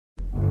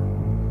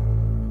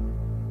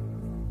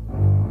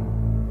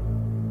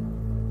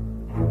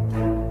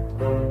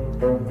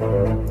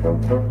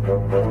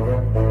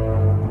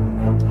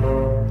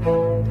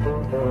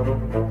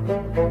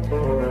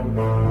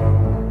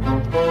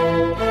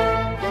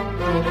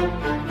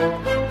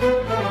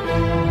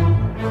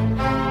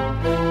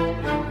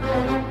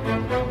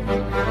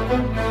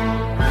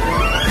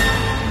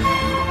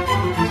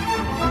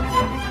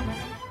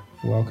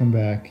Welcome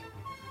back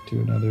to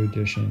another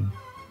edition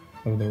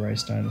of the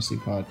Rice Dynasty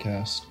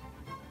podcast.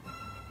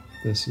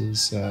 This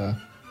is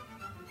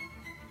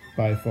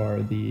by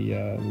far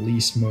the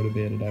least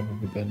motivated I've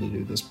ever been to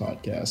do this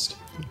podcast.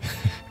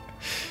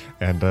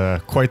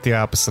 And quite the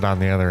opposite on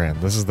the other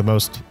end. This is the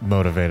most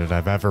motivated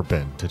I've ever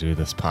been to do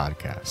this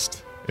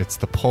podcast. It's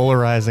the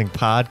Polarizing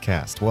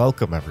Podcast.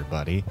 Welcome,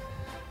 everybody.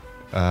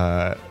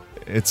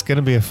 It's going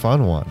to be a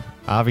fun one.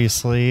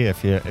 Obviously,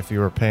 if you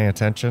were paying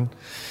attention,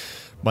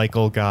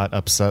 Michael got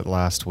upset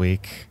last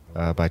week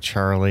by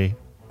Charlie,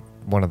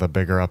 one of the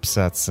bigger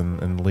upsets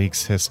in the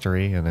league's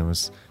history, and it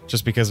was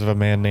just because of a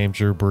man named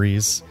Drew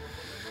Brees,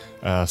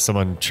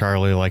 someone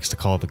Charlie likes to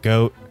call the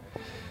GOAT.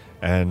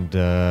 And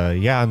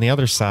on the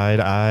other side,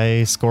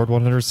 I scored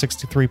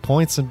 163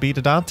 points and beat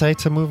Adante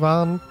to move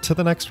on to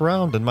the next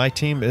round, and my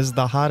team is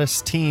the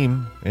hottest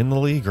team in the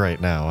league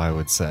right now, I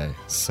would say.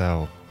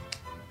 So,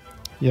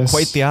 yes,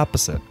 quite the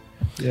opposite.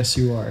 Yes,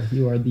 you are.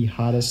 You are the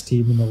hottest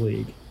team in the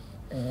league.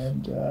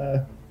 And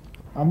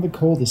I'm the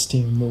coldest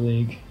team in the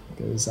league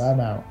because I'm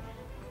out.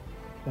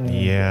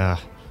 Yeah.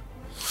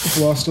 I've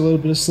lost a little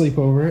bit of sleep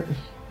over it.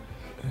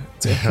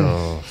 It's okay.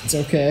 Oh. It's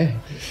okay.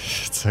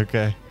 It's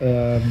okay.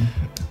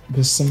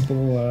 The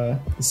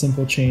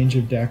simple change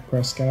of Dak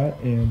Prescott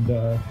and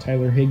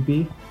Tyler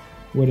Higbee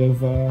would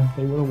have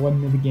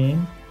won me the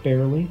game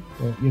barely,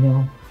 but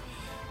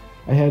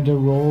I had to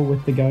roll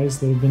with the guys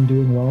that have been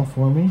doing well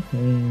for me,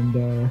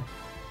 and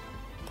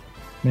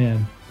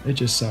man, it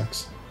just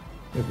sucks.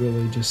 It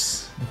really it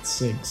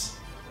sinks.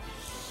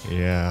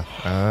 Yeah.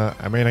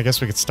 I guess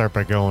we could start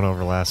by going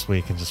over last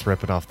week and just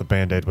ripping off the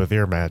Band-Aid with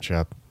your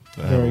matchup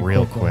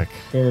real quick.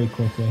 Very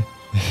quickly.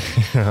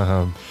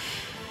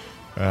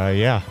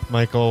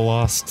 Michael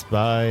lost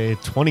by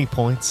 20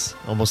 points,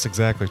 almost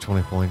exactly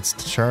 20 points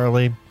to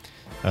Charlie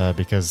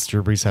because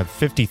Drew Brees had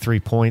 53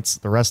 points.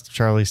 The rest of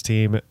Charlie's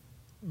team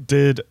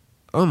did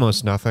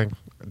almost nothing.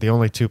 The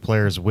only two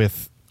players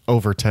with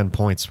over 10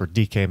 points were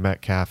DK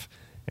Metcalf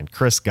and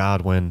Chris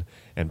Godwin,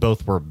 and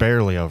both were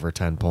barely over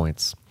 10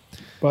 points.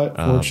 But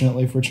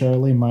fortunately for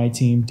Charlie, my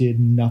team did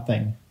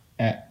nothing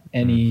at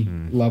any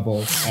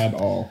level at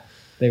all.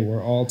 They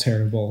were all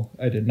terrible.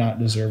 I did not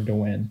deserve to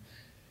win.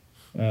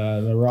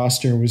 The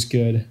roster was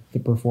good. The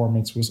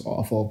performance was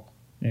awful.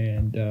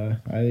 And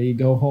I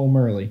go home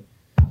early.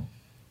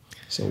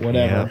 So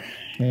whatever.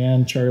 Yep.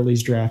 And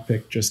Charlie's draft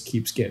pick just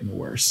keeps getting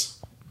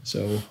worse.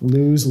 So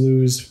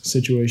lose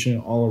situation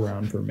all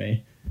around for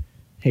me.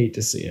 Hate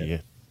to see it. Yeah,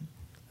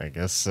 I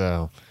guess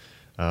so.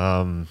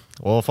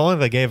 Well, if only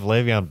they gave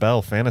Le'Veon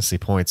Bell fantasy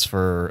points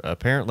for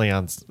apparently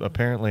on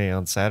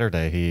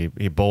Saturday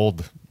he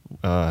bowled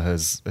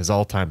his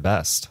all-time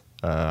best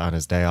on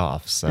his day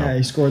off. So yeah,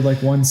 he scored like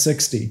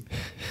 160.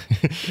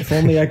 If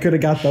only I could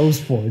have got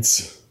those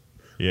points.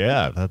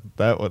 Yeah,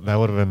 that would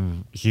have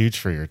been huge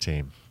for your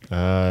team.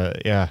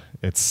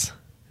 It's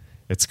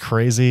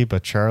crazy,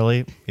 but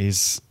Charlie,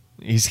 he's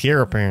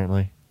here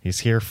apparently. He's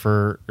here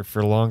for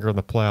longer in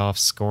the playoffs,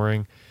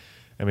 scoring.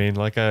 I mean,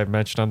 like I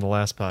mentioned on the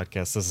last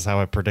podcast, this is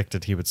how I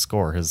predicted he would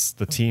score.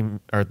 The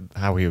team, or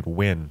how he would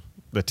win.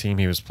 The team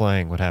he was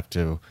playing would have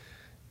to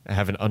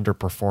have an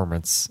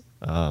underperformance,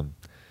 and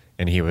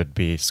he would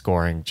be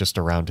scoring just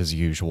around his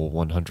usual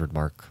 100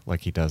 mark,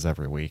 like he does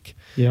every week.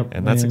 Yep,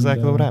 and that's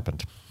exactly what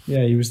happened.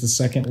 Yeah, he was the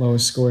second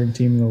lowest scoring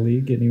team in the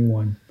league, and he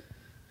won.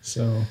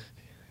 So,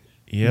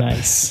 yep.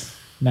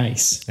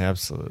 Nice.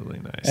 Absolutely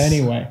nice.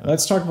 Anyway,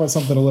 let's talk about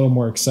something a little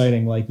more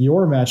exciting, like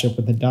your matchup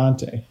with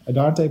Adante.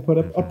 Adante put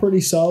up a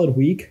pretty solid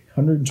week,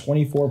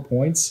 124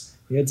 points.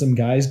 He had some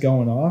guys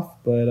going off,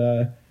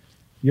 but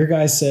your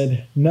guys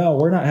said, no,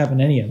 we're not having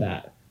any of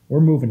that. We're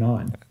moving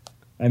on.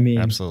 I mean,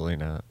 absolutely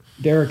not.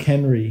 Derrick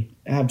Henry,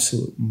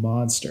 absolute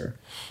monster.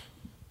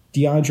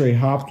 DeAndre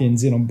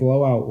Hopkins, in a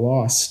blowout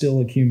loss, still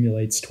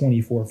accumulates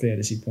 24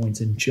 fantasy points.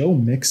 And Joe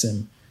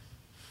Mixon,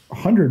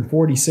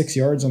 146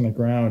 yards on the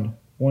ground,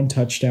 1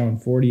 touchdown,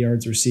 40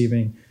 yards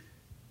receiving.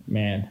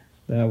 Man,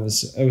 that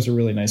was a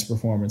really nice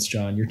performance,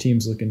 John. Your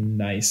team's looking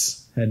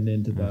nice heading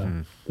into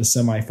the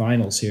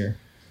semifinals here.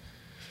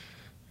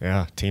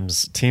 Yeah,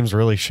 team's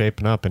really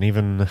shaping up, and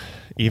even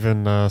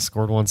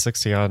scored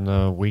 160 on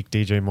a week.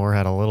 DJ Moore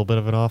had a little bit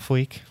of an off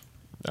week.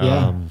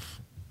 Yeah.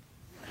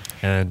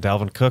 And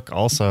Dalvin Cook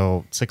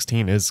also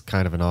 16 is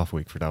kind of an off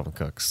week for Dalvin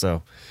Cook.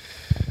 So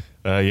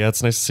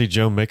it's nice to see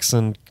Joe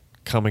Mixon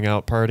coming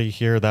out party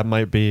here. That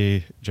might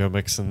be Joe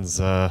Mixon's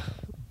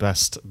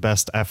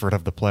best effort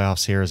of the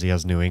playoffs here, as he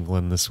has New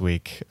England this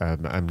week.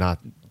 I'm not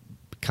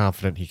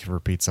confident he can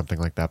repeat something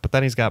like that, but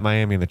then he's got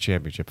Miami in the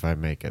championship if I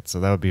make it, so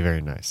that would be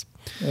very nice.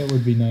 It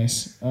would be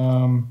nice.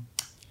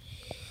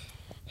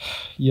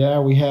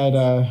 We had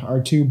our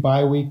 2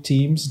 bye week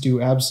teams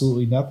do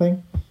absolutely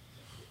nothing.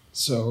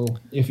 So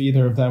if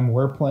either of them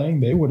were playing,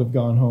 they would have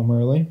gone home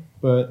early.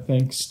 but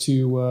thanks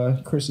to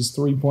Chris's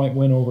 3-point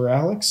win over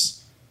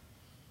Alex,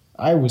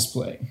 I was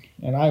playing,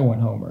 and I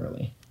went home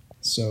early.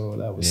 So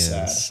that was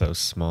sad. So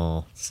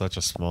small. Such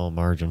a small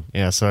margin.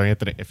 Yeah, so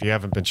Anthony, if you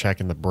haven't been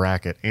checking the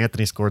bracket,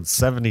 Anthony scored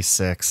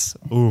 76.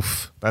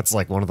 Oof. That's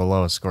like one of the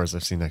lowest scores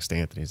I've seen next to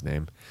Anthony's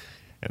name.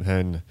 And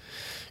then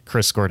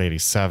Chris scored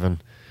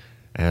 87.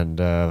 And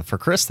for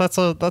Chris, that's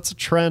a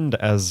trend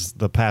as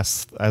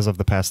of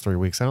the past 3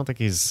 weeks. I don't think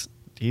he's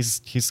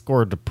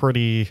scored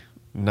pretty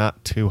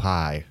not too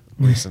high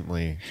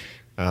recently.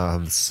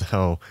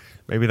 So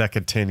maybe that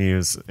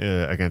continues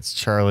against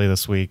Charlie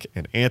this week.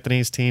 And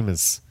Anthony's team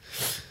it's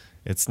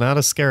not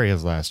as scary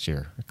as last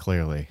year,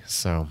 clearly.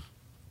 So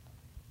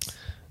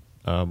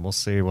we'll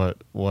see what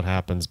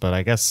happens. But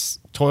I guess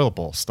toilet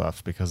bowl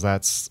stuff, because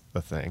that's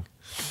the thing.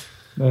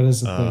 That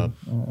is the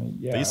thing.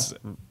 Yeah.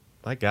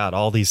 My God,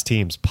 all these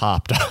teams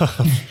popped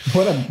up.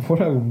 What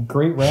a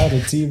great round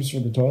of teams for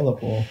the toilet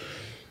bowl.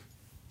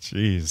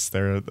 Jeez,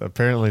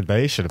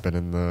 they should have been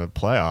in the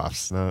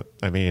playoffs.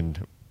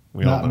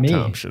 We all know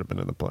Tom should have been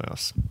in the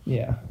playoffs.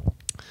 Yeah.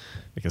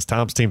 Because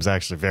Tom's team's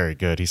actually very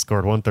good. He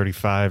scored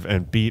 135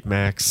 and beat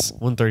Max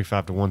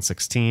 135 to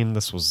 116.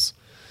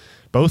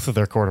 Both of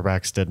their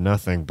quarterbacks did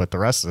nothing, but the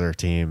rest of their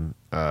team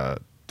did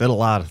a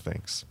lot of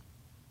things.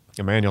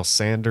 Emmanuel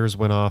Sanders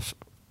went off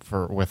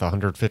with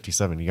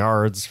 157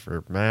 yards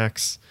for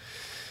Max.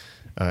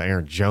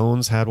 Aaron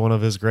Jones had one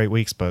of his great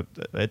weeks, but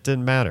it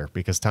didn't matter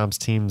because Tom's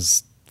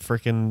team's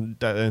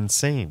freaking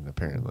insane,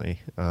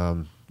 apparently.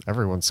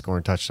 Everyone's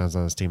scoring touchdowns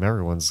on his team.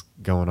 Everyone's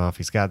going off.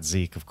 He's got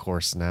Zeke, of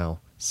course, now.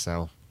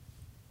 So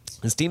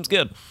his team's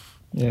good.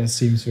 Yeah, his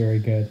team's very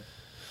good.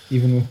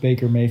 Even with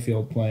Baker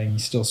Mayfield playing, he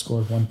still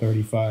scored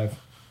 135.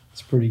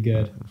 It's pretty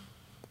good.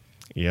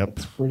 Yep.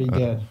 It's pretty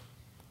good.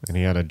 And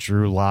he had a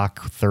Drew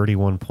Lock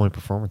 31-point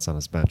performance on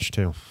his bench,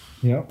 too.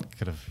 Yep.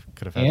 Could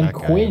have had and that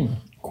Quinn. guy.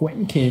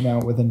 Quinn came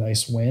out with a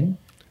nice win.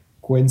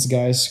 Quinn's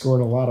guys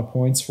scored a lot of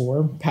points for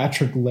him.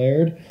 Patrick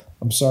Laird,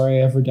 I'm sorry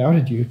I ever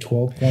doubted you.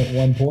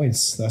 12.1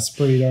 points. That's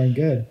pretty darn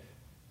good.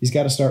 He's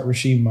got to start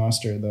Raheem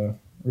Mostert, though.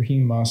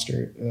 Raheem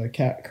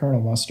Mostert, Colonel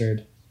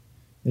Mustard,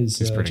 is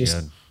just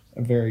good.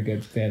 A very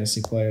good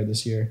fantasy player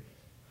this year.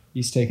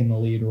 He's taking the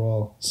lead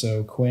role.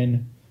 So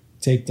Quinn,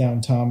 take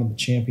down Tom in the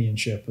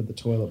championship with the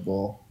toilet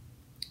bowl.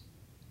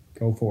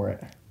 Go for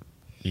it.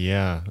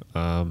 Yeah.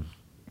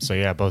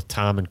 So both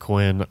Tom and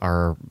Quinn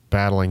are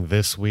battling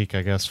this week,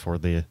 I guess, for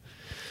the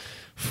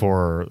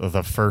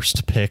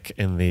first pick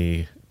in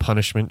the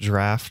punishment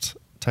draft,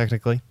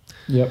 technically.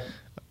 Yep.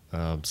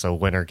 So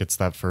winner gets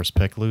that first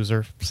pick,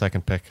 loser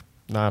second pick.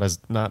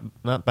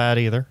 Not bad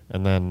either.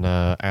 And then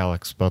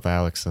both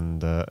Alex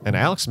and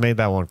Alex made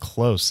that one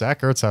close.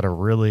 Zach Ertz had a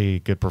really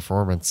good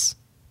performance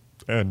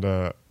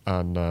and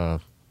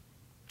on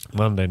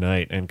Monday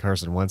night, and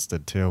Carson Wentz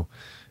did too.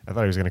 I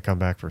thought he was going to come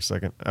back for a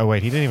second. Oh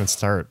wait, he didn't even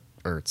start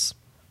Ertz.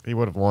 He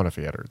would have won if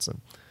he had Ertz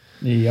in.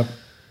 Yep.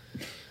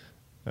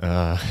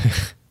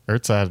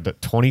 Ertz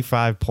had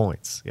 25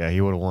 points. Yeah, he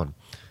would have won.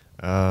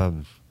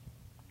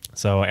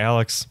 So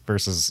Alex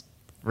versus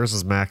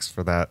Max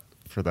for that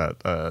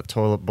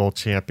toilet bowl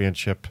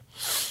championship.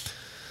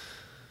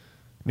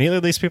 Neither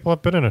of these people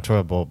have been in a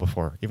toilet bowl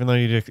before, even though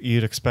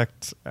you'd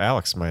expect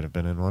Alex might have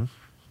been in one.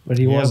 But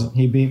he wasn't.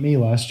 He beat me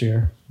last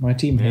year. My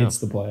team hates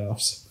the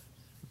playoffs.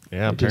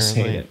 Yeah, they just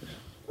hate it.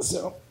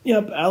 So,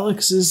 yep,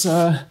 Alex is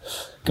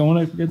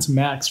going up against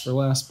Max for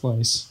last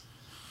place.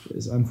 It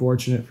is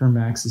unfortunate for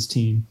Max's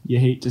team. You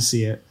hate to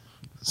see it.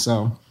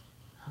 So,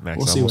 Max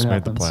we'll see almost what made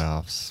happens. The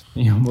playoffs.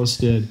 He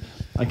almost did.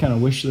 I kind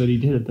of wish that he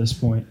did at this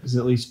point, because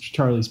at least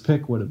Charlie's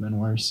pick would have been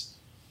worse.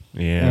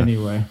 Yeah.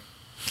 Anyway,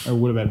 or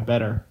would have been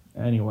better.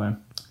 Anyway,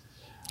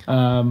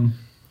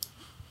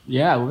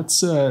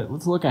 let's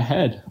look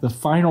ahead. The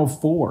Final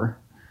Four.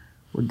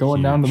 We're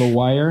going down to the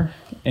wire,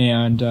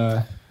 and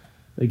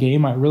the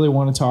game I really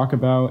want to talk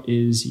about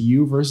is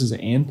you versus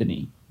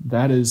Anthony.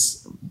 That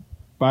is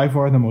by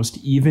far the most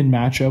even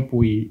matchup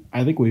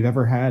I think we've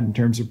ever had in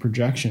terms of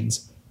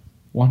projections.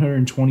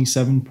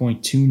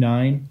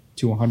 127.29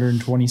 to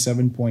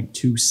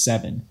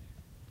 127.27.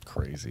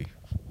 Crazy.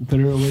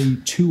 Literally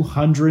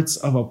 200ths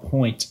of a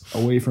point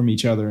away from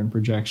each other in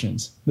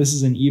projections. This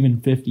is an even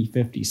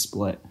 50-50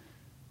 split.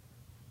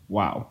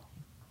 Wow.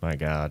 My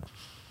God.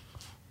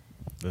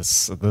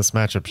 This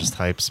matchup just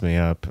hypes me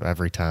up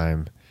every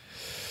time.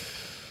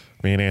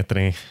 Me and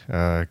Anthony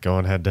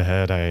going head to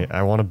head.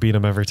 I want to beat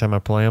him every time I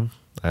play him.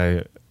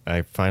 I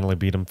finally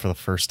beat him for the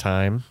first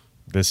time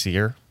this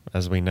year,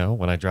 as we know,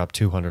 when I dropped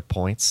 200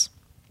 points.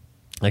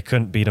 I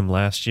couldn't beat him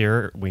last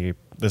year.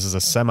 This is a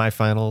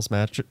semifinals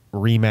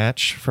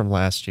rematch from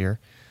last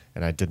year,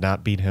 and I did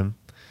not beat him.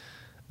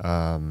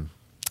 And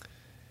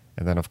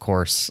then, of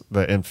course,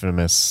 the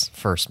infamous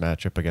first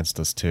matchup against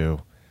us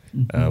two,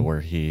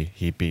 where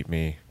he beat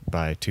me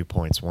by 2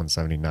 points,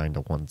 179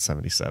 to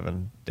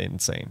 177.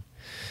 Insane.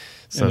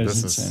 So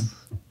this is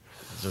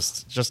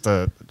just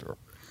a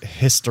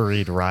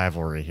historied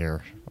rivalry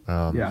here.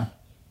 Yeah.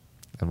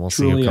 And we'll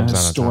Truly see who comes a out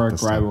on top historic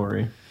this time.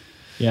 rivalry.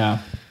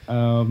 Yeah.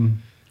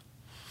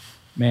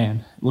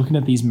 Man, looking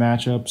at these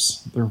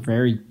matchups, they're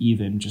very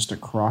even just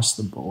across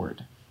the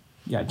board.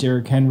 You got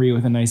Derrick Henry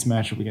with a nice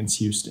matchup against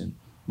Houston.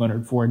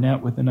 Leonard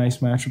Fournette with a nice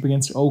matchup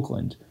against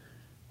Oakland.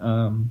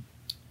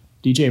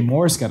 DJ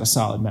Moore's got a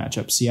solid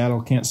matchup.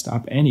 Seattle can't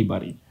stop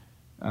anybody.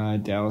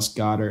 Dallas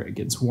Goedert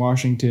against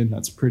Washington.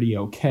 That's pretty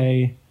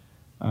okay.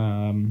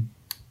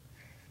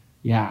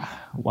 Yeah,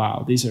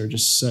 wow. These are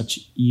just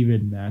such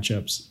even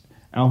matchups.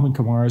 Alvin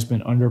Kamara's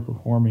been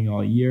underperforming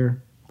all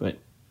year, but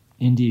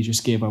Indy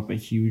just gave up a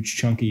huge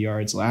chunk of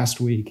yards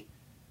last week.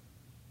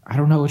 I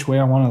don't know which way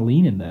I want to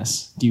lean in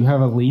this. Do you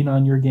have a lean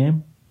on your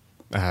game?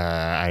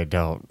 I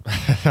don't.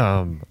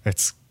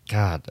 It's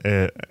God.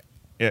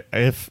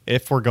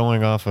 If we're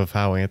going off of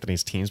how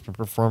Anthony's team's been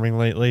performing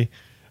lately,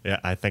 yeah,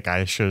 I think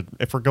I should.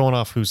 If we're going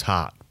off who's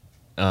hot,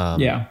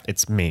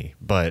 it's me.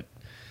 But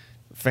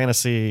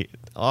fantasy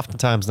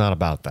oftentimes not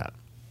about that,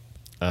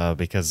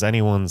 because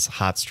anyone's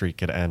hot streak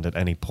could end at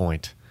any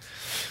point.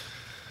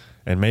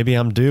 And maybe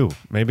I'm due.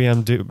 Maybe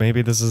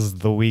this is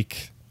the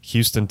week.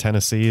 Houston,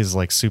 Tennessee is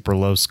like super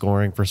low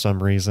scoring for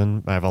some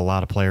reason. I have a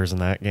lot of players in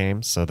that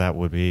game, so that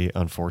would be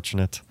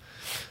unfortunate.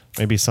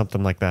 Maybe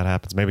something like that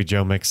happens. Maybe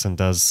Joe Mixon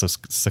does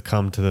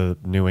succumb to the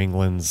New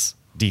England's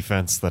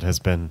defense that has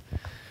been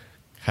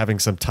having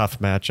some tough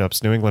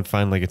matchups. New England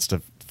finally gets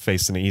to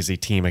face an easy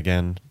team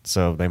again,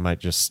 so they might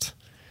just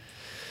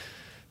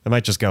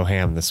go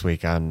ham this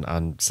week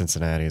on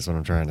Cincinnati is what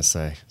I'm trying to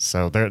say.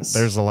 So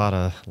there's a lot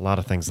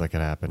of things that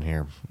could happen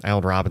here.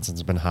 Allen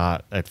Robinson's been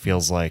hot. It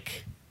feels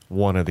like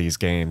one of these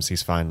games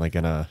he's finally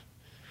gonna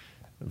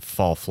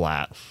fall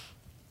flat.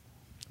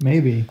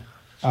 Maybe.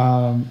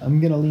 I'm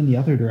gonna lean the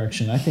other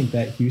direction. I think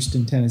that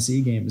Houston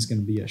Tennessee game is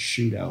gonna be a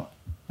shootout.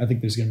 I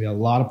think there's gonna be a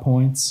lot of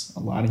points, a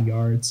lot of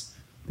yards.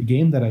 The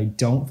game that I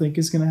don't think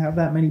is gonna have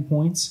that many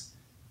points,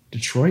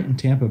 Detroit and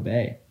Tampa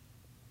Bay.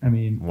 I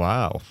mean,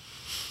 wow.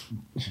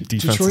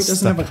 Detroit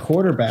doesn't have a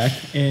quarterback,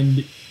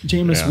 and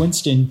Jameis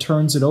Winston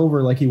turns it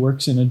over like he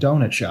works in a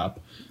donut shop.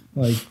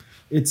 Like,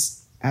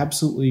 it's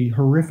absolutely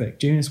horrific.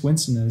 Jameis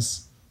Winston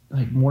has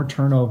like more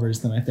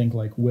turnovers than I think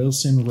like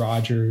Wilson,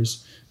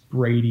 Rodgers,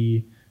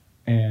 Brady,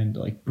 and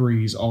like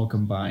Breeze all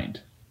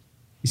combined.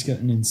 He's got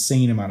an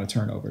insane amount of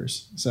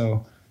turnovers.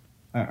 So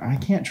I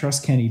can't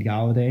trust Kenny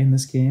Galladay in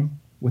this game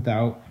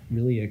without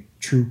really a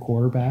true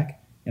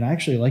quarterback. And I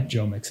actually like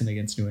Joe Mixon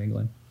against New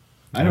England.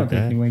 I don't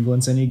think New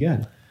England's any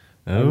good.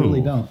 I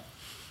really don't.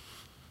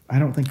 I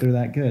don't think they're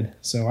that good.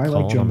 So I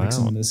like Joe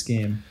Mixon in this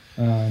game.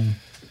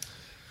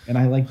 And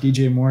I like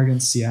DJ Moore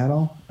against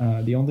Seattle.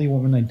 The only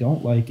one I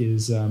don't like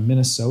is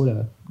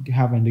Minnesota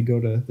having to go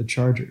to the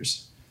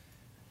Chargers.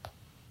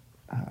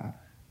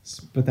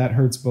 But that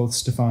hurts both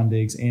Stephon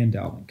Diggs and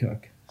Dalvin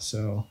Cook.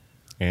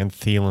 And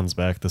Thielen's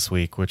back this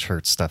week, which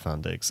hurts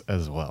Stephon Diggs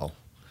as well.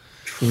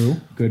 True.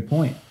 Good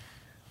point.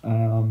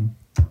 I'm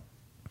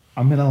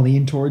going to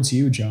lean towards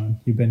you, John.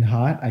 You've been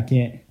hot. I've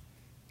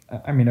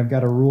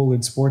got a rule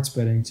in sports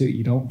betting, too.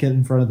 You don't get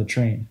in front of the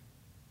train.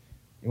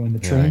 When the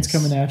train's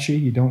coming at you,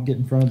 you don't get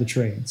in front of the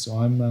train. So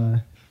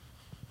I'm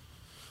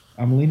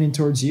leaning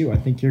towards you. I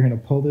think you're going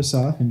to pull this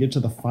off and get to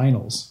the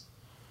finals.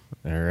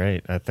 All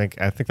right. I think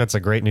that's a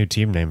great new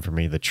team name for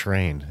me, The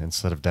Train,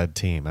 instead of Dead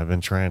Team. I've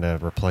been trying to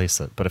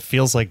replace it, but it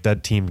feels like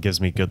Dead Team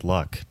gives me good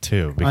luck,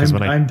 too. Because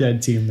I'm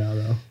Dead Team now,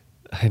 though.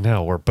 I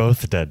know, we're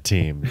both Dead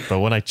Team. But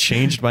when I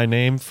changed my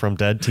name from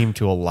Dead Team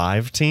to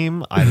Alive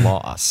Team, I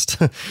lost.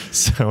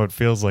 So it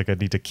feels like I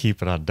need to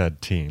keep it on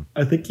Dead Team.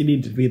 I think you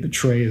need to be The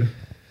Train.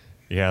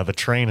 Yeah, The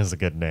Train is a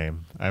good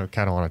name. I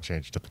kind of want to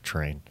change to The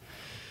Train.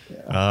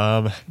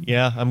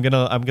 Yeah. I'm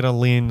gonna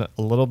lean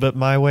a little bit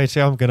my way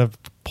too. I'm gonna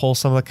pull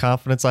some of the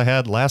confidence I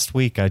had last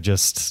week. I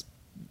just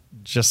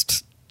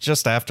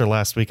after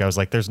last week, I was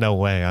like, there's no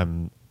way.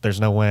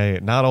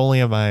 Not only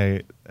am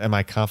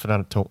I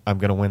confident I'm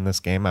gonna win this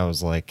game, I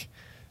was like,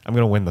 I'm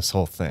gonna win this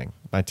whole thing.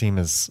 My team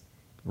is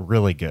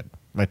really good.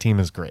 My team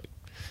is great.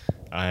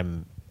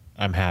 I'm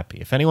happy.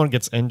 If anyone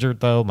gets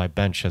injured though, my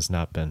bench has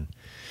not been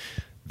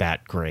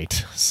that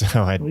great. So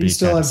you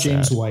still have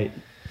James sad. White.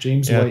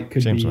 James White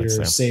could be your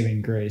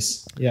saving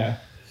grace. Yeah.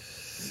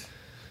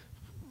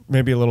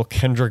 Maybe a little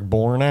Kendrick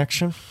Bourne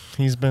action.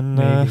 He's been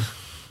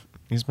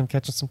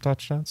catching some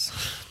touchdowns.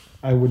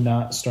 I would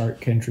not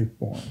start Kendrick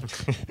Bourne.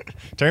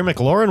 Terry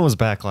McLaurin was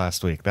back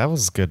last week. That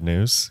was good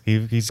news.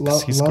 He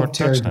scored a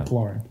touchdown.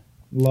 McLaurin.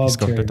 He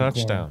scored a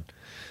touchdown.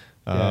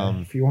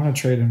 If you want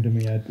to trade him to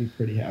me, I'd be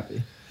pretty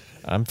happy.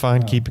 I'm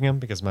fine keeping him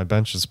because my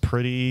bench is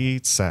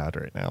pretty sad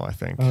right now, I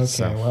think.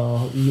 Okay,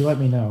 well, you let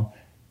me know.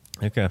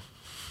 Okay.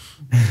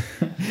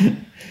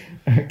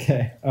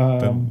 Okay.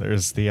 Then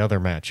there's the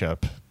other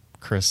matchup,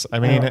 Chris. I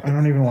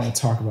don't even want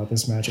to talk about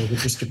this matchup. It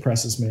just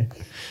depresses me.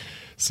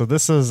 So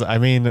this is,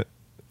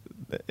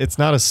 it's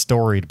not as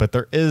storied, but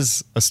there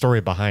is a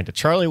story behind it.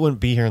 Charlie wouldn't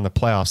be here in the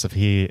playoffs if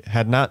he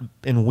had not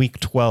in week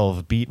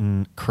 12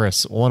 beaten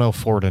Chris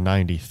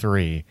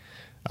 104-93,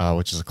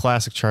 which is a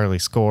classic Charlie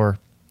score.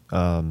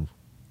 Back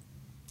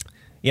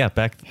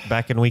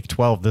in week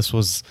 12, this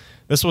was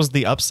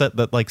the upset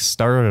that like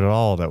started it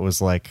all. That was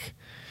like,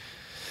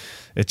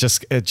 it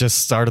just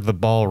started the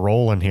ball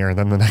rolling here, and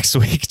then the next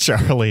week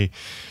Charlie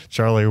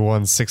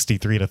won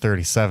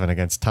 63-37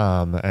 against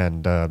Tom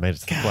and made it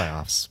to the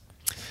playoffs.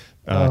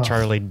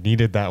 Charlie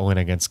needed that win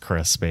against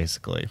Chris,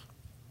 basically,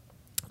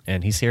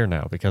 and he's here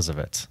now because of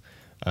it.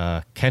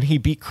 Can he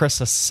beat Chris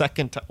a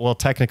second time? Well,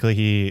 technically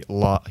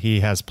he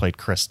has played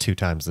Chris 2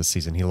 times this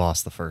season. He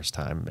lost the first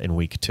time in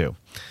week 2.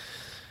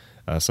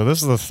 So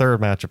this is the third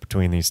matchup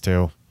between these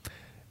two,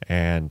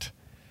 and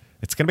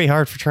it's going to be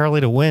hard for Charlie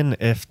to win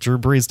if Drew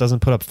Brees doesn't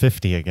put up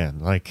 50 again.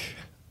 Like,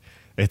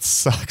 it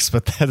sucks,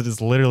 but that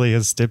is literally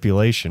his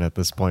stipulation at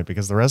this point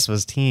because the rest of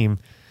his team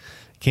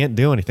can't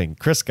do anything.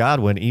 Chris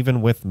Godwin, even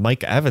with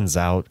Mike Evans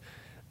out,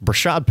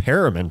 Brashad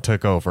Perriman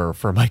took over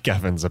for Mike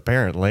Evans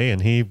apparently,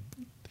 and he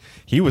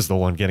was the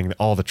one getting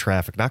all the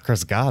traffic, not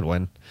Chris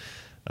Godwin.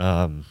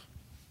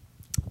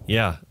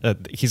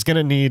 He's going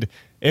to need,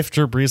 if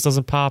Drew Brees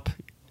doesn't pop,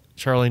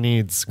 Charlie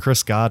needs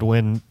Chris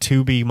Godwin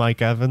to be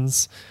Mike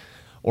Evans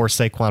or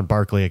Saquon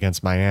Barkley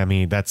against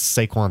Miami. That's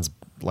Saquon's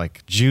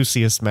like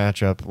juiciest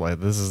matchup. Like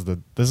this is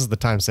the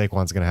time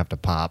Saquon's going to have to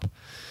pop,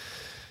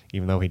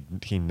 even though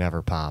he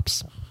never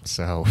pops.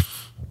 So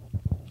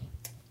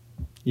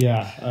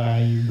yeah, I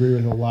agree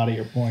with a lot of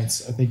your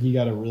points. I think you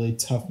got a really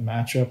tough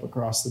matchup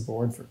across the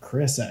board for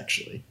Chris,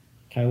 actually.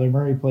 Kyler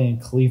Murray playing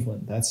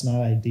Cleveland. That's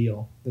not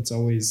ideal. That's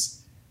always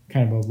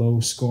kind of a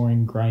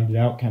low-scoring,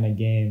 grinded-out kind of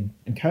game.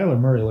 And Kyler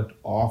Murray looked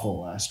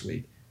awful last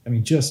week. I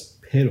mean,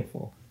 just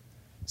pitiful.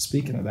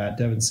 Speaking of that,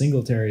 Devin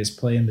Singletary is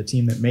playing the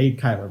team that made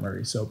Kyler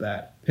Murray so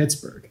bad,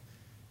 Pittsburgh.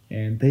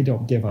 And they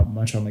don't give up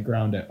much on the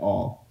ground at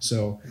all.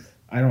 So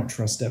I don't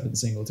trust Devin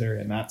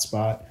Singletary in that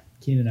spot.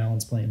 Keenan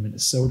Allen's playing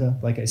Minnesota.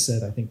 Like I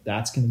said, I think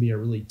that's going to be a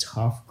really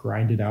tough,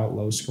 grinded-out,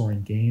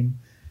 low-scoring game.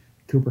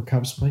 Cooper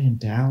Kupp's playing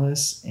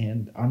Dallas.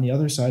 And on the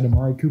other side,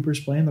 Amari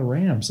Cooper's playing the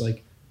Rams.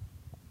 Like,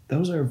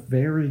 those are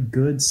very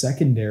good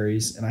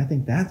secondaries, and I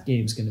think that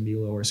game's going to be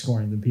lower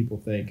scoring than people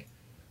think.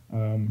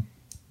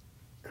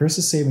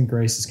 Chris's saving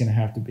grace is going to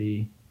have to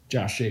be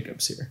Josh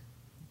Jacobs here.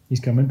 He's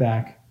coming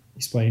back.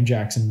 He's playing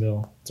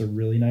Jacksonville. It's a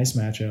really nice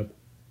matchup.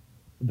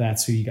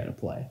 That's who you got to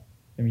play.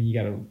 I mean, you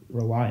got to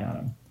rely on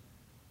him.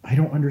 I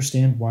don't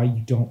understand why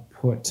you don't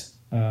put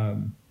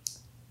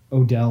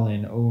Odell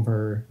in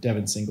over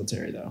Devin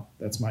Singletary, though.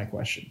 That's my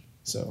question.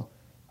 So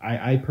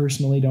I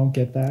personally don't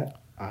get that.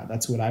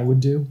 That's what I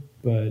would do.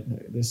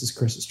 But this is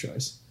Chris's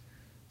choice.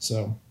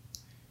 So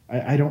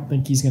I don't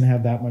think he's going to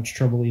have that much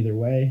trouble either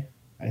way.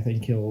 I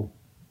think he'll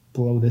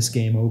blow this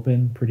game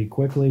open pretty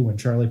quickly. When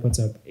Charlie puts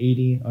up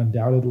 80,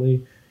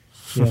 undoubtedly,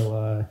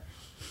 he'll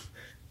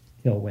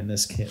win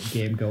this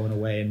game going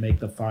away and make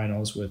the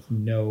finals with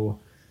no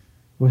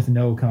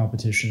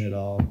competition at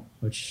all,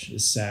 which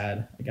is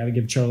sad. I got to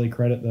give Charlie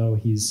credit, though.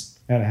 He's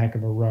had a heck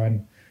of a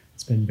run.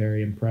 It's been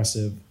very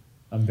impressive.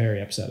 I'm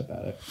very upset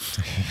about it.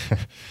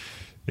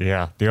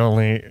 Yeah,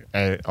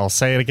 I'll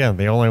say it again.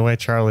 The only way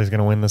Charlie's going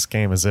to win this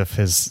game is if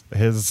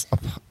his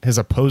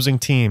opposing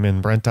team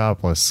in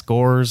Brentopolis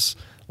scores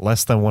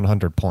less than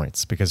 100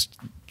 points, because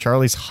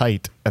Charlie's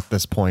height at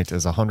this point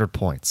is 100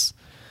 points.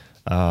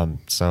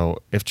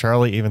 So if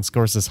Charlie even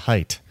scores his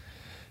height,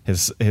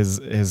 his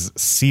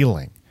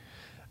ceiling,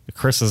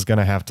 Chris is going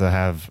to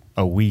have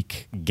a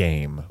weak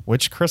game,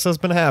 which Chris has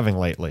been having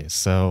lately.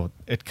 So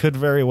it could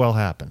very well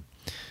happen.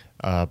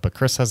 But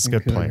Chris has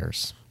good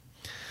players.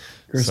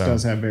 Chris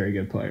does have very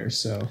good players,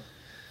 so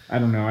I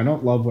don't know. I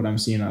don't love what I'm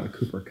seeing out of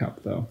Cooper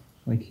Kupp, though.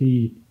 Like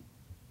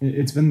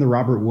it's been the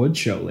Robert Woods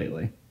show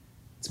lately.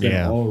 It's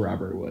been all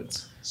Robert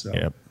Woods. So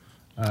yep.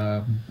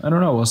 I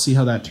don't know. We'll see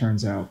how that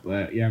turns out.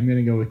 But yeah, I'm going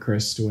to go with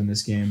Chris to win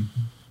this game.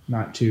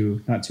 Not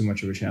too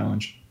much of a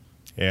challenge.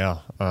 Yeah.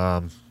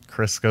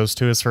 Chris goes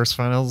to his first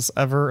finals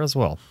ever as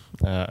well.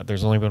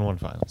 There's only been one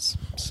finals,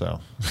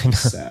 so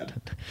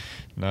sad.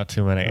 Not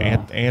too many.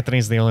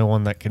 Anthony's the only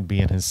one that could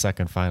be in his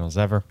second finals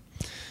ever.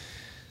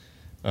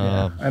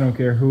 I don't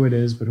care who it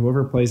is, but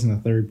whoever plays in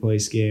the third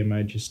place game,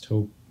 I just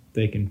hope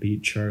they can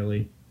beat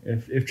Charlie.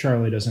 If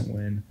Charlie doesn't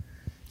win,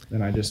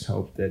 then I just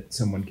hope that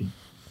someone could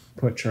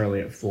put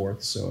Charlie at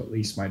fourth, so at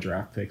least my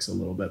draft pick's a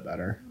little bit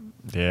better.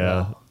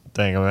 Yeah.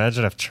 Dang,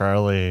 imagine if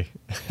Charlie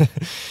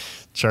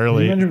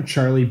imagine if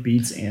Charlie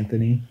beats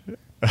Anthony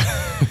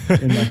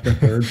in like the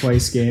third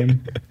place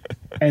game.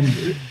 And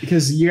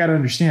because you got to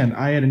understand,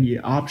 I had an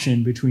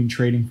option between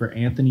trading for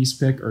Anthony's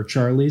pick or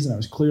Charlie's, and I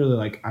was clearly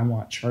like, I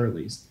want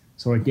Charlie's.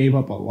 So I gave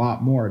up a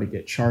lot more to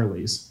get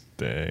Charlie's.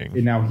 Dang.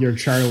 And now here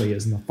Charlie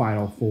is in the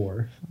final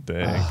four.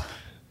 Dang.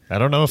 I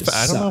don't know if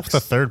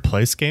the third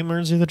place game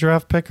earns you the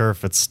draft pick or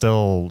if it's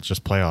still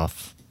just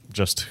playoff,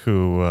 just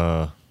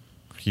who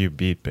you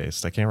beat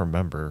based. I can't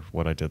remember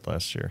what I did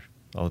last year.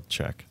 I'll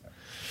check.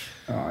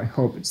 I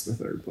hope it's the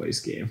third place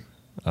game.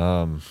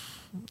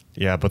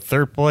 Yeah, but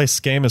third place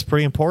game is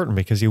pretty important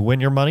because you win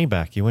your money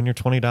back. You win your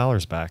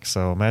 $20 back.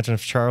 So imagine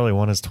if Charlie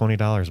won his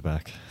 $20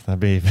 back. That'd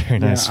be very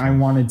nice. Yeah, I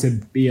wanted to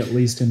be at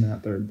least in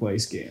that third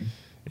place game.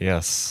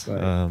 Yes.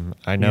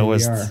 I know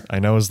as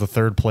the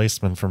third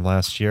placeman from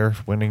last year,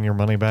 winning your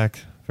money back,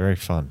 very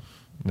fun.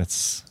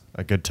 It's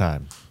a good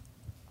time.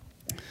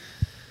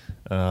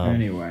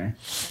 Anyway.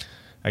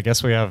 I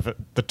guess we have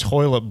the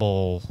toilet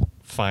bowl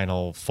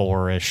final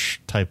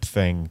four-ish type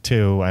thing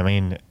too. I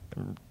mean,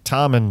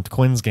 Tom and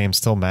Quinn's game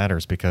still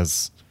matters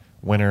because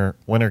winner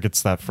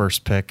gets that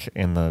first pick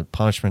in the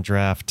punishment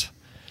draft.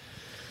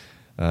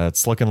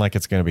 It's looking like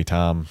it's going to be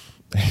Tom.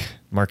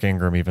 Mark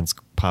Ingram even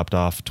popped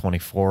off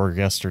 24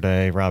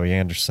 yesterday. Robbie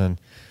Anderson,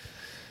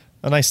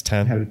 a nice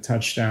 10. Had a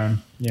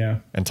touchdown. Yeah.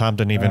 And Tom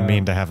didn't even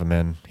mean to have him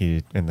in.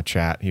 In the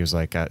chat, he was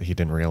like, he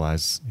didn't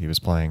realize he was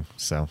playing.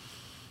 So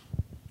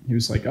he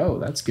was like, "Oh,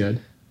 that's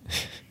good."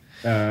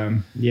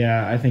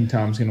 Yeah, I think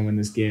Tom's going to win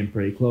this game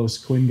pretty close.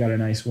 Quinn got a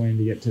nice win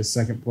to get to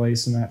second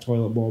place in that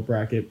toilet bowl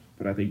bracket,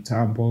 but I think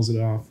Tom pulls it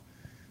off.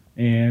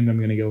 And I'm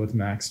going to go with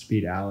Max to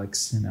beat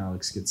Alex, and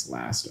Alex gets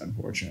last,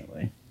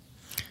 unfortunately.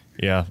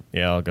 Yeah,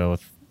 I'll go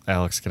with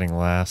Alex getting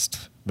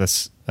last.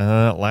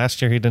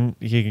 Last year he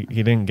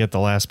didn't get the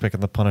last pick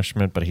of the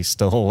punishment, but he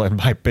still, in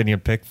my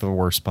opinion, picked the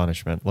worst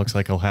punishment. Looks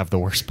like he'll have the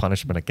worst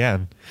punishment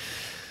again.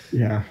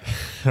 Yeah.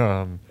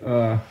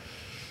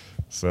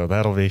 So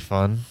that'll be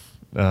fun.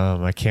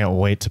 I can't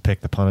wait to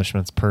pick the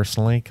punishments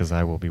personally because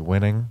I will be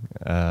winning.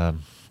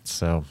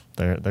 So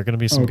they're going to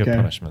be some good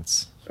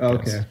punishments.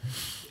 Okay. Yes.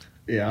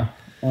 Yeah.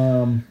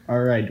 All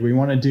right. Do we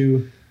want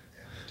to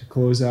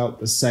close out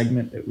the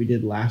segment that we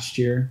did last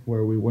year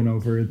where we went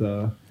over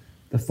the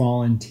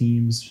fallen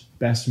teams'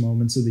 best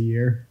moments of the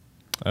year?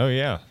 Oh,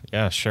 yeah.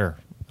 Yeah, sure.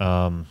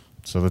 So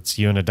that's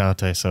you and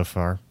Adante so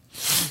far.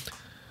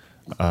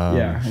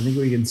 Yeah, I think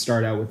we can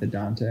start out with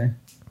Adante.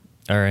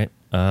 All right.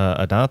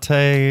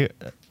 Adante,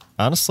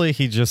 honestly,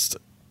 he just...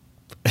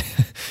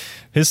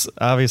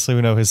 obviously,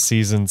 we know his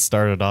season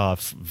started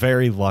off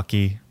very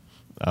lucky.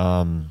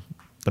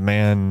 The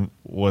man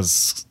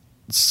was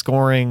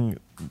scoring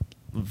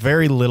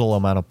very little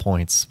amount of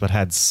points, but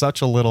had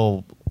such a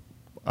little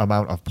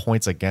amount of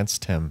points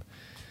against him.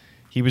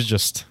 He was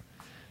just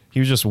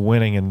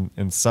winning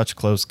in such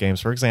close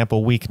games. For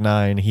example, week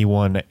 9, he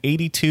won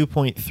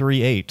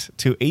 82.38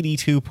 to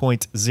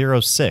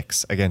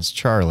 82.06 against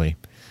Charlie.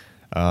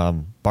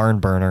 Barn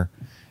burner.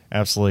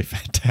 Absolutely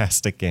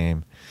fantastic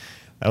game.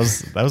 That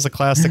was a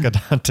classic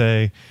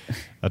Adante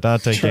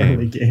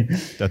Charlie game.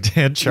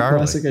 Charlie.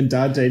 Classic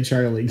Adante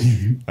Charlie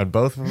game. And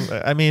both,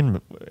 I mean,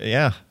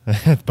 yeah,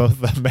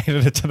 both of them made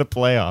it into the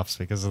playoffs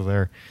because of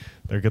their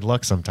good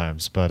luck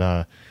sometimes.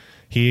 But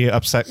he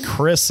upset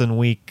Chris in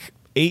week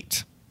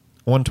 8,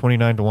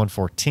 129 to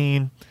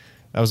 114.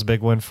 That was a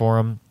big win for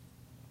him.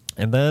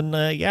 And then,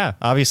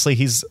 obviously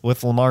he's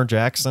with Lamar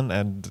Jackson,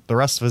 and the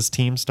rest of his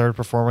team started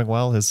performing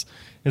well. His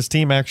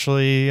team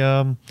actually.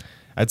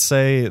 I'd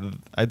say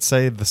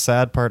the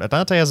sad part,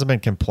 Adante hasn't been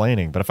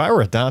complaining, but if I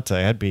were Adante,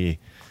 I'd be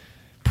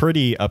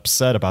pretty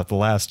upset about the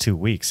last 2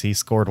 weeks. He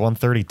scored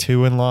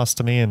 132 and lost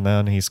to me, and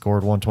then he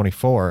scored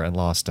 124 and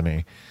lost to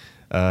me.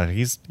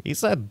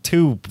 He's had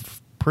 2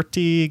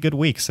 pretty good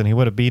weeks, and he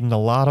would have beaten a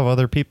lot of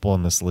other people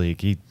in this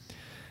league.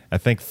 I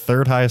think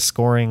third highest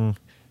scoring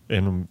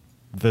in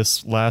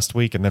this last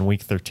week, and then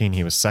week 13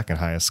 he was second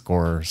highest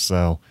scorer.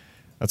 So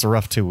that's a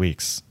rough 2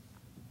 weeks.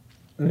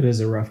 It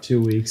is a rough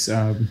 2 weeks.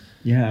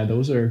 Yeah,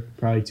 those are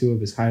probably 2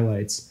 of his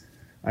highlights.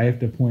 I have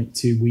to point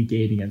to week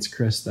 8 against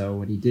Chris, though,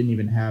 when he didn't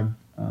even have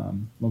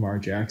Lamar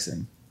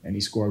Jackson, and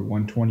he scored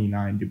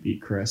 129 to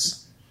beat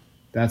Chris.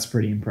 That's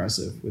pretty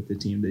impressive with the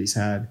team that he's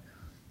had.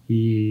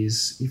 He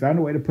found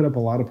a way to put up a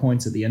lot of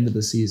points at the end of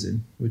the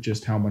season with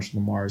just how much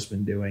Lamar's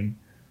been doing.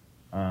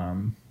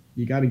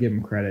 You got to give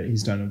him credit.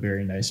 He's done a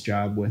very nice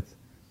job with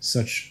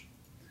such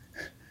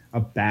a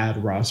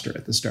bad roster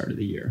at the start of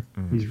the year.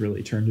 Mm-hmm. He's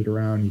really turned it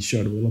around. He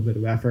showed a little bit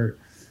of effort,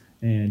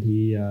 and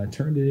he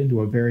turned it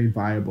into a very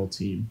viable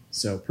team.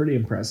 So pretty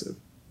impressive.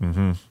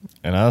 Mm-hmm.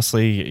 And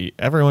honestly,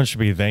 everyone should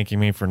be thanking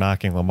me for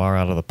knocking Lamar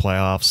out of the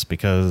playoffs,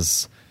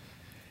 because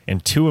in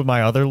 2 of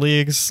my other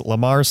leagues,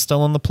 Lamar's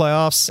still in the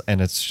playoffs,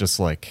 and it's just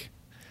like,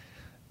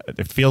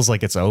 it feels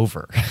like it's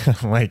over.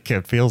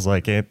 It feels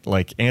like it.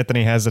 Like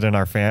Anthony has it in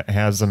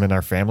has him in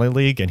our family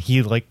league, and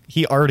he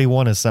already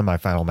won his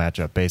semifinal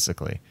matchup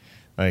basically.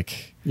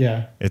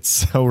 Yeah, it's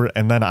so.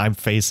 And then I'm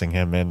facing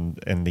him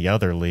in the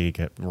other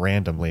league,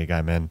 random league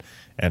I'm in,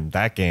 and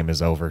that game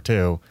is over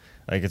too.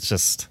 It's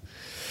just,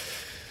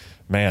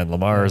 man,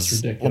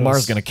 Lamar's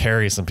going to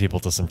carry some people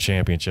to some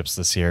championships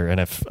this year. And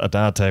if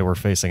Adante were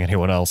facing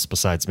anyone else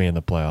besides me in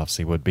the playoffs,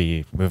 he would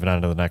be moving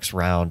on to the next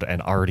round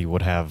and already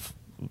would have.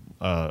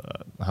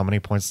 How many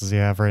points does he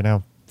have right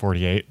now?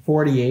 48.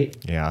 48.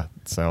 Yeah.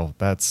 So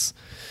that's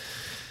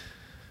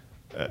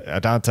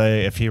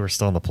Adante. If he were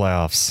still in the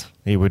playoffs,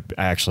 he would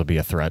actually be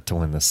a threat to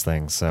win this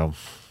thing. So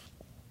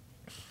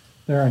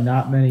there are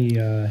not many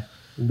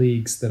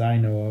leagues that I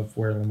know of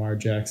where Lamar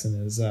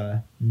Jackson is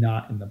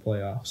not in the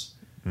playoffs.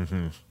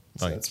 Mm-hmm.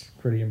 So that's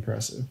pretty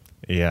impressive.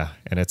 Yeah,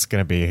 and it's going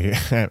to be,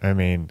 I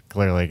mean,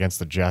 clearly against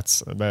the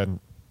Jets. And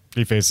then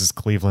he faces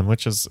Cleveland,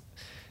 which is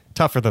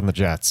tougher than the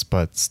Jets,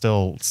 but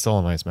still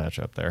a nice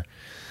matchup there.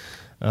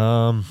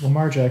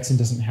 Lamar Jackson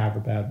doesn't have a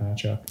bad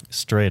matchup.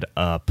 Straight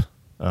up.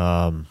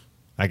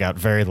 I got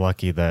very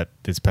lucky that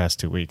these past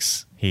 2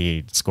 weeks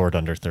he scored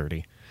under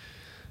 30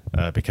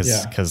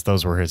 because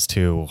those were his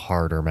 2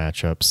 harder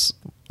matchups.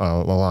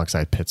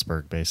 alongside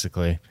Pittsburgh,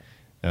 basically.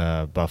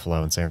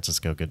 Buffalo and San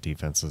Francisco, good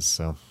defenses.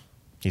 So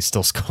he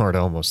still scored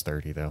almost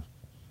 30, though.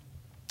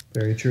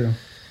 Very true.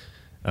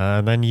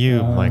 And then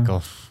you,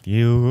 Michael,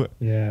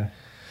 yeah.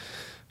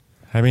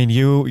 I mean,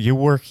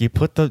 you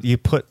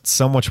put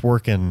so much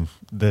work in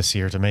this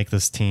year to make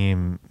this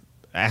team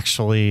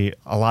actually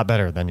a lot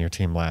better than your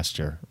team last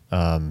year.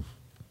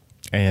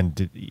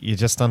 And you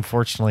just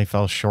unfortunately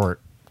fell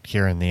short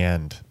here in the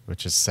end,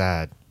 which is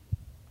sad.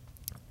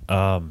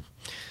 Yeah,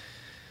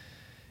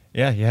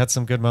 you had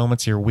some good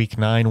moments. Your Week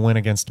 9 win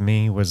against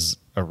me was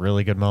a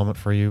really good moment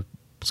for you.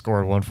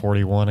 Scored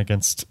 141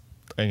 against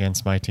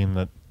my team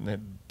that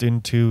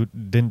didn't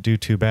do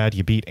too bad.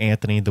 You beat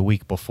Anthony the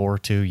week before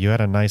too. You had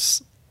a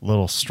nice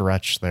little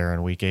stretch there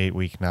in Week 8,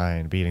 Week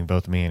 9, beating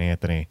both me and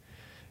Anthony.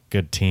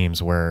 Good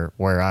teams where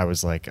I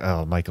was like,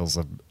 oh, Michael's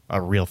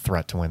a real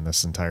threat to win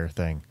this entire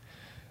thing.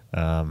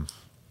 But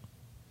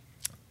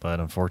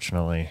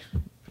unfortunately,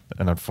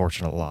 an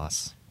unfortunate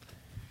loss.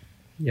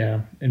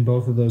 Yeah, in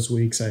both of those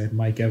weeks, I had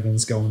Mike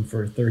Evans going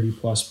for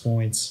 30-plus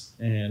points,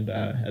 and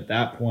at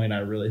that point, I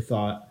really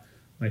thought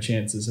my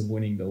chances of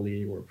winning the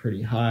league were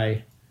pretty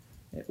high.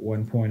 At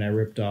one point, I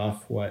ripped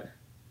off, 4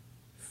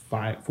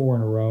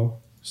 in a row,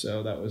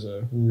 so that was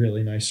a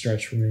really nice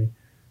stretch for me,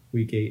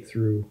 Week 8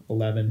 through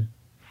 11.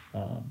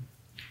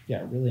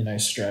 Really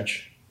nice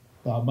stretch.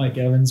 Thought Mike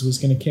Evans was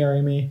going to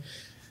carry me,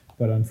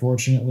 but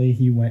unfortunately,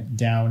 he went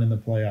down in the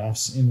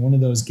playoffs in one of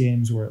those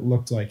games where it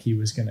looked like he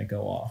was going to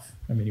go off.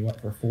 I mean, he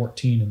went for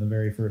 14 in the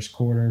very first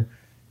quarter,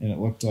 and it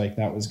looked like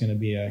that was going to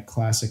be a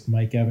classic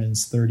Mike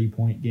Evans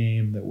 30-point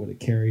game that would have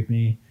carried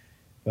me,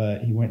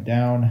 but he went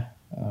down.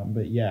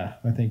 But yeah,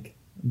 I think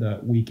the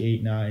Week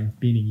 8-9,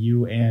 beating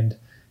you and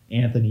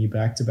Anthony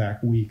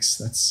back-to-back weeks,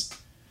 that's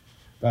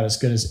about as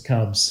good as it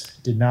comes.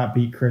 Did not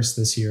beat Chris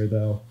this year,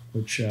 though,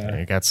 which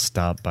you got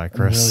stomped by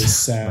Chris. I'm really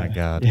sad. My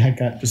God. Yeah, I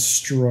got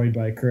destroyed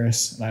by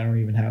Chris, and I don't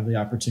even have the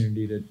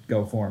opportunity to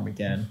go for him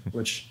again,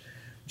 which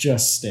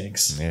just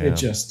stinks. Yeah. It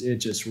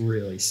just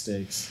really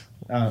stinks.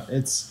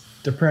 It's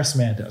Depressed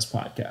Man Does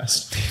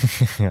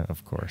podcast. Yeah,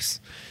 of course.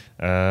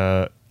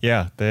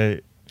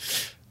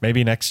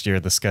 Maybe next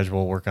year the schedule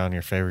will work on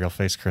your favor. You'll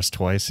face Chris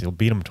twice. You'll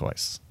beat him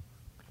twice.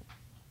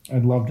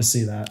 I'd love to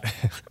see that.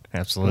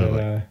 Absolutely.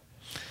 But,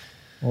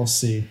 we'll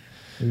see.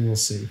 We will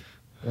see.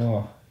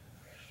 Oh.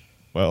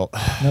 Well,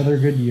 another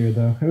good year,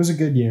 though. It was a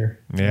good year.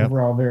 Yeah.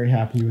 Overall, very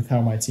happy with how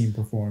my team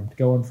performed.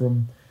 Going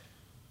from,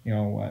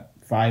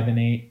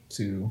 5-8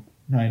 to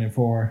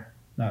 9-4,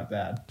 not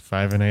bad.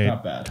 5-8,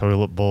 not bad.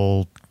 Toilet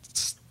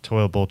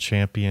Bowl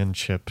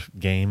championship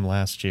game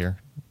last year.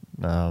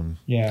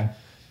 Yeah.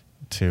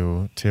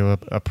 To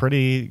a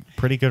pretty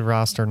good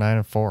roster,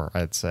 9-4,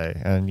 I'd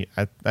say, and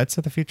I'd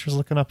say the future's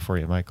looking up for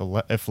you,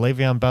 Michael. If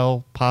Le'Veon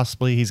Bell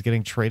possibly he's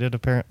getting traded,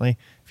 apparently,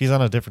 if he's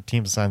on a different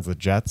team besides the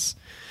Jets,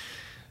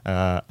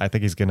 I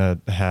think he's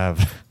gonna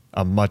have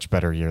a much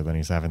better year than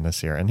he's having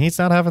this year, and he's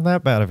not having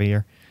that bad of a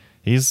year.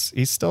 He's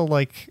still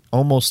like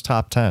almost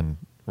top 10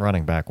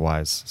 running back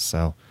wise.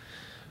 So,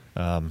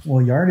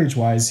 well, yardage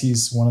wise,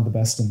 he's one of the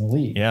best in the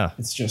league. Yeah,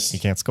 it's just he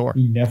can't score.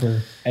 He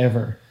never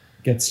ever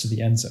gets to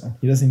the end zone.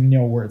 He doesn't even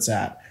know where it's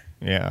at.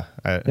 Yeah,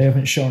 they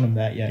haven't shown him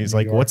that yet. He's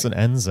like, what's an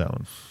end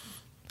zone?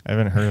 I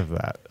haven't heard of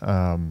that.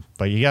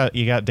 But you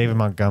got David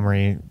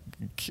Montgomery.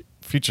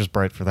 Future's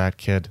bright for that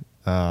kid.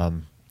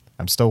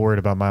 I'm still worried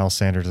about Miles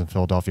Sanders in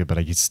Philadelphia, but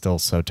he's still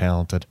so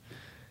talented.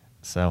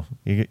 So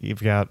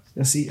you've got.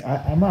 See,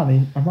 I'm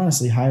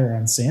honestly higher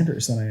on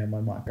Sanders than I am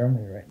on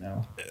Montgomery right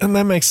now, and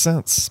that makes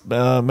sense.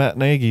 Matt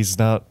Nagy's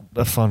not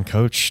a fun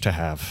coach to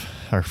have,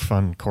 or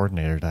fun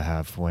coordinator to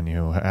have when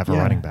you have a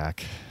running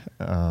back.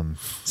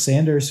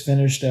 Sanders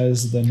finished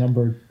as the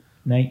number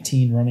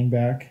 19 running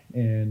back,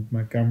 and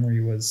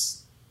Montgomery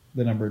was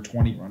the number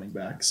 20 running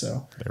back.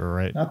 So they were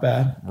right, not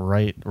bad.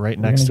 Right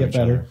next to each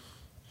other.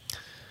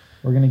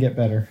 We're gonna get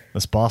better.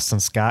 This Boston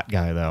Scott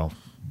guy, though,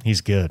 he's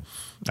good.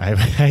 I'm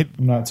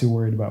not too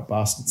worried about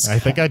Boston Scott. I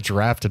think I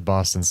drafted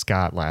Boston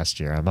Scott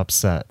last year. I'm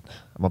upset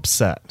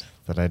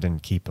that I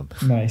didn't keep him.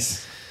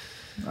 Nice.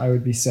 I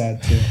would be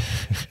sad too.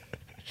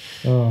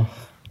 Oh,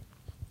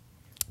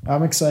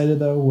 I'm excited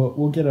though.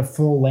 We'll get a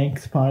full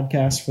length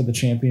podcast for the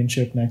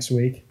championship next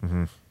week.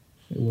 Mm-hmm.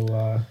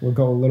 We'll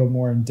go a little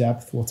more in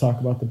depth. We'll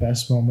talk about the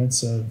best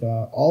moments of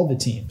all the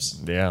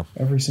teams. Yeah.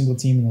 Every single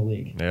team in the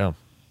league. Yeah.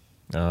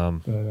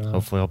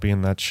 Hopefully I'll be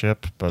in that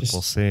ship, but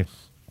we'll see.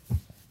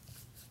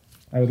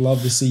 I would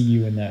love to see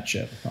you in that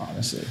ship,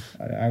 honestly.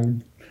 I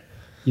would.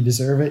 You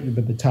deserve it. You've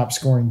been the top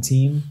scoring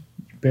team.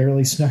 You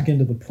barely snuck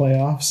into the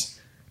playoffs.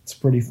 It's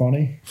pretty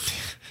funny.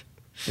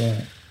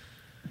 But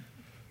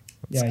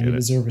yeah, you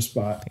deserve a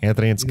spot.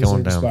 Anthony, it's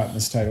going down. A spot in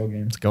this title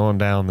game. It's going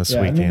down this week.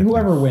 I mean,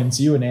 whoever wins,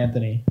 you and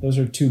Anthony, those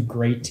are two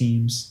great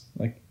teams.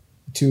 Like,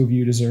 the two of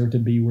you deserve to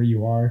be where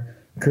you are.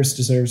 Chris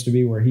deserves to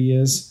be where he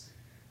is.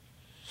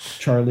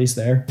 Charlie's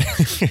there.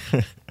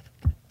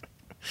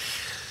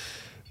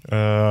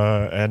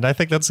 And I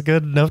think that's a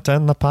good note to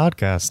end the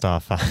podcast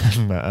off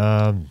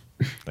on.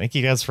 Thank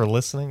you guys for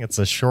listening. It's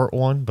a short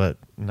one, but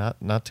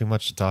not too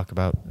much to talk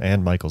about.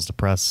 And Michael's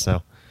depressed,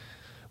 so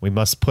We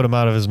must put him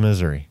out of his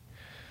misery.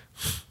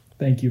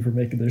 Thank you for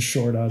making this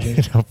short, Audrey.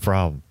 No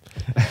problem.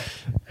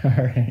 All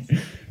right.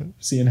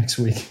 See you next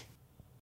week.